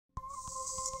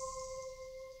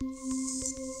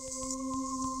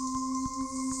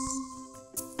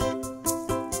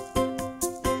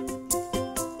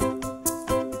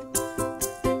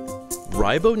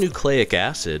Ribonucleic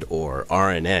acid, or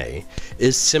RNA,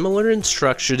 is similar in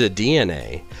structure to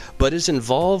DNA, but is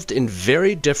involved in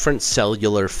very different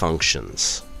cellular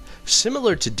functions.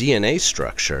 Similar to DNA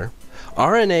structure,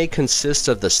 RNA consists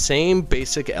of the same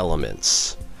basic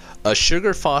elements: a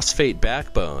sugar phosphate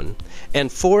backbone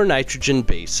and 4 nitrogen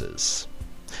bases.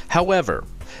 However,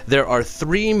 there are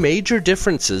 3 major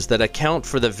differences that account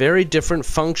for the very different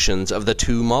functions of the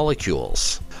two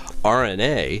molecules.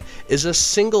 RNA is a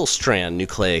single-strand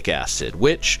nucleic acid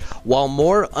which, while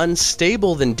more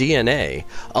unstable than DNA,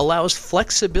 allows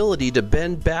flexibility to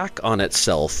bend back on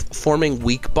itself, forming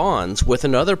weak bonds with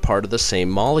another part of the same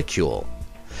molecule.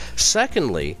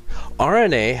 Secondly,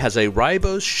 RNA has a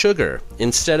ribose sugar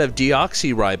instead of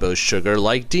deoxyribose sugar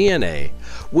like DNA,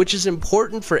 which is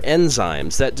important for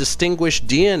enzymes that distinguish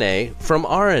DNA from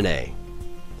RNA.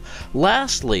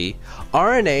 Lastly,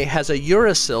 RNA has a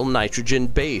uracil nitrogen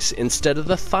base instead of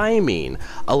the thymine,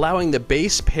 allowing the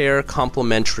base pair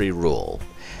complementary rule.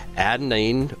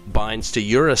 Adenine binds to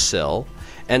uracil,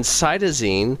 and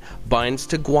cytosine binds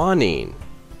to guanine.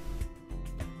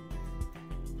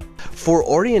 For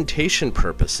orientation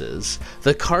purposes,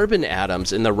 the carbon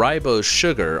atoms in the ribose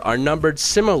sugar are numbered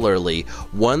similarly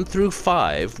 1 through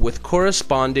 5 with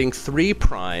corresponding 3'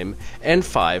 and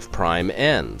 5'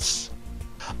 ends.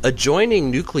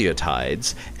 Adjoining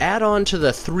nucleotides add on to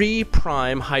the 3'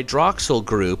 hydroxyl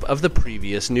group of the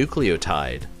previous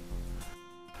nucleotide.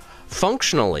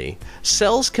 Functionally,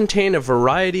 cells contain a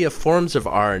variety of forms of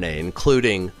RNA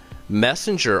including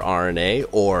messenger RNA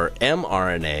or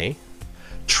mRNA,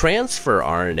 transfer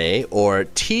RNA or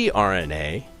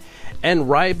tRNA, and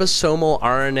ribosomal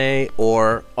RNA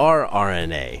or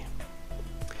rRNA.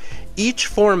 Each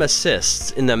form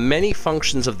assists in the many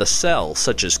functions of the cell,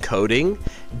 such as coding,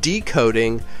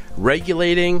 decoding,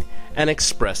 regulating, and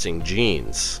expressing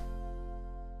genes.